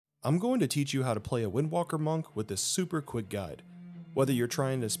I'm going to teach you how to play a Windwalker Monk with this super quick guide. Whether you're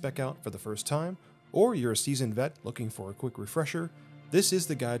trying to spec out for the first time, or you're a seasoned vet looking for a quick refresher, this is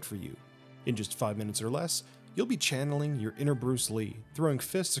the guide for you. In just 5 minutes or less, you'll be channeling your inner Bruce Lee, throwing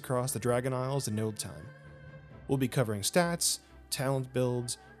fists across the Dragon Isles in no time. We'll be covering stats, talent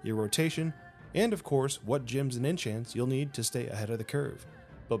builds, your rotation, and of course, what gems and enchants you'll need to stay ahead of the curve.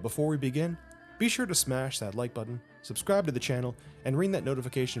 But before we begin, be sure to smash that like button, subscribe to the channel, and ring that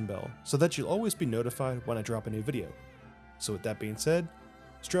notification bell so that you'll always be notified when I drop a new video. So with that being said,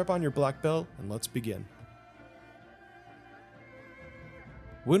 strap on your black belt and let's begin.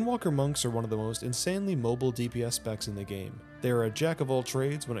 Windwalker Monks are one of the most insanely mobile DPS specs in the game. They are a jack of all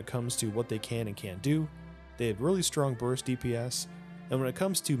trades when it comes to what they can and can't do. They have really strong burst DPS, and when it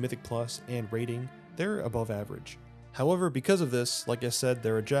comes to Mythic Plus and rating, they're above average. However, because of this, like I said,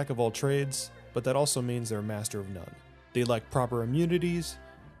 they're a jack of all trades, but that also means they're a master of none. They lack proper immunities,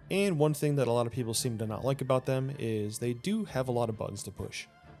 and one thing that a lot of people seem to not like about them is they do have a lot of buttons to push.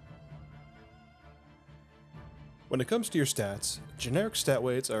 When it comes to your stats, generic stat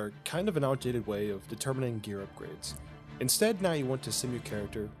weights are kind of an outdated way of determining gear upgrades. Instead, now you want to sim your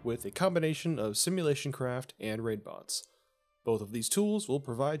character with a combination of Simulation Craft and Raid Bots. Both of these tools will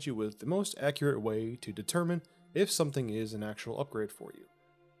provide you with the most accurate way to determine if something is an actual upgrade for you.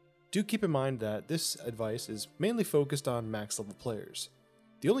 Do keep in mind that this advice is mainly focused on max level players.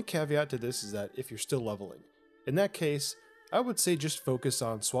 The only caveat to this is that if you're still leveling. In that case, I would say just focus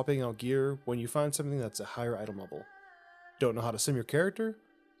on swapping out gear when you find something that's a higher item level. Don't know how to sim your character?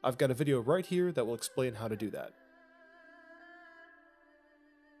 I've got a video right here that will explain how to do that.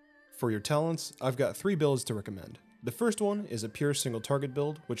 For your talents, I've got 3 builds to recommend. The first one is a pure single target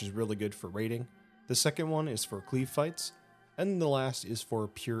build, which is really good for raiding. The second one is for Cleave fights, and the last is for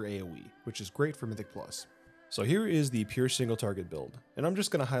pure AoE, which is great for Mythic Plus. So here is the pure single target build, and I'm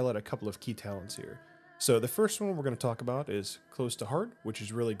just going to highlight a couple of key talents here. So the first one we're going to talk about is Close to Heart, which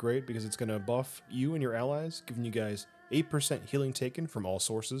is really great because it's going to buff you and your allies, giving you guys 8% healing taken from all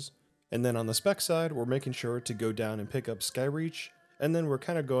sources. And then on the spec side, we're making sure to go down and pick up Skyreach, and then we're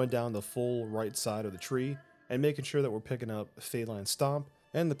kind of going down the full right side of the tree and making sure that we're picking up Phalanx Stomp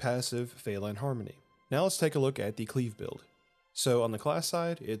and the passive Phalanx Harmony. Now let's take a look at the Cleave build. So on the class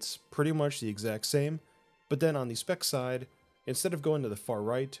side, it's pretty much the exact same, but then on the spec side, instead of going to the far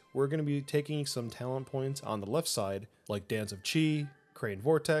right, we're going to be taking some talent points on the left side, like Dance of Chi, Crane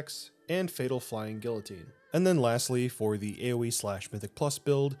Vortex, and Fatal Flying Guillotine. And then lastly, for the AoE/Mythic Plus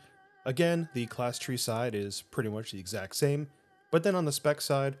build, again, the class tree side is pretty much the exact same, but then on the spec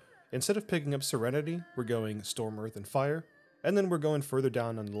side, instead of picking up Serenity, we're going Storm, Earth, and Fire, and then we're going further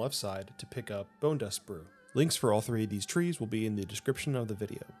down on the left side to pick up Bone Dust Brew. Links for all 3 of these trees will be in the description of the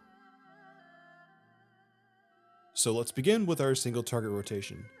video. So let's begin with our single target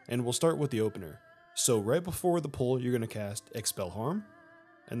rotation, and we'll start with the opener. So right before the pull, you're going to cast Expel Harm,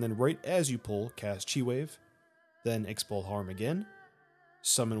 and then right as you pull, cast Chi Wave, then Expel Harm again,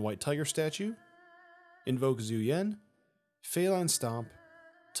 summon White Tiger Statue, invoke Zhu Yan, Phalanx Stomp,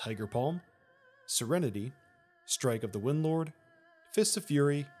 Tiger Palm, Serenity, Strike of the Windlord, Fists of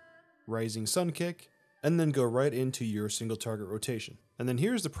Fury, Rising Sun Kick, and then go right into your single target rotation. And then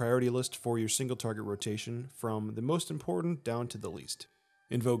here's the priority list for your single target rotation from the most important down to the least.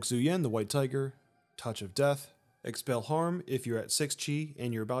 Invoke Zhu Yan, the White Tiger, Touch of Death, Expel Harm if you're at 6 Chi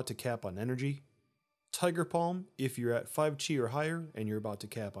and you're about to cap on energy, Tiger Palm if you're at 5 Chi or higher and you're about to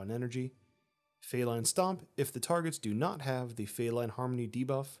cap on energy, Phalanx Stomp if the targets do not have the Phalanx Harmony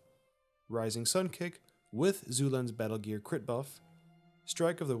debuff, Rising Sun Kick with Zulan's Battle Gear crit buff,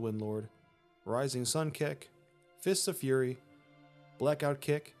 Strike of the Windlord, Rising Sun Kick, Fists of Fury, Blackout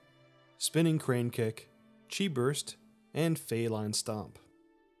Kick, Spinning Crane Kick, Chi Burst, and Phalanx Stomp.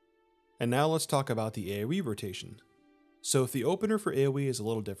 And now let's talk about the AoE rotation. So if the opener for AoE is a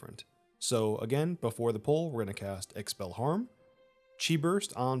little different. So again, before the pull, we're going to cast Expel Harm, Chi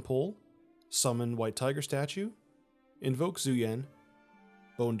Burst on pull, summon White Tiger Statue, invoke Zhu Yan,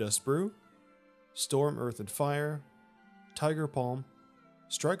 Bone Dust Brew, Storm, Earth, and Fire, Tiger Palm,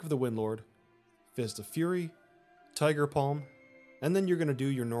 Strike of the Windlord, Fist of Fury, Tiger Palm, and then you're going to do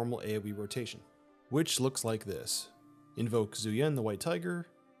your normal AoE rotation, which looks like this. Invoke Zhu Yan, the White Tiger,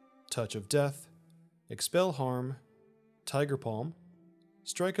 Touch of Death, Expel Harm, Tiger Palm,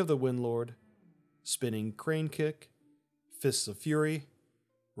 Strike of the Windlord, Spinning Crane Kick, Fists of Fury,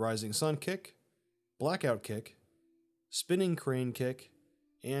 Rising Sun Kick, Blackout Kick, Spinning Crane Kick,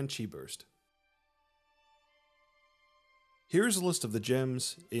 and Chi Burst. Here's a list of the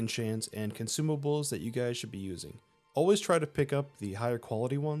gems, enchants, and consumables that you guys should be using. Always try to pick up the higher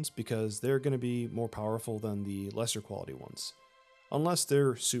quality ones because they're going to be more powerful than the lesser quality ones. unless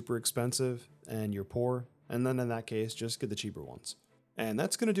they're super expensive and you're poor, and then in that case, just get the cheaper ones. And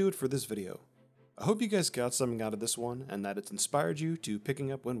that's going to do it for this video. I hope you guys got something out of this one and that it's inspired you to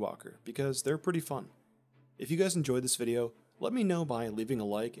picking up Windwalker, because they're pretty fun. If you guys enjoyed this video, let me know by leaving a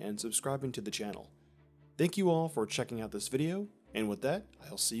like and subscribing to the channel. Thank you all for checking out this video, and with that,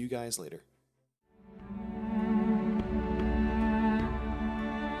 I'll see you guys later.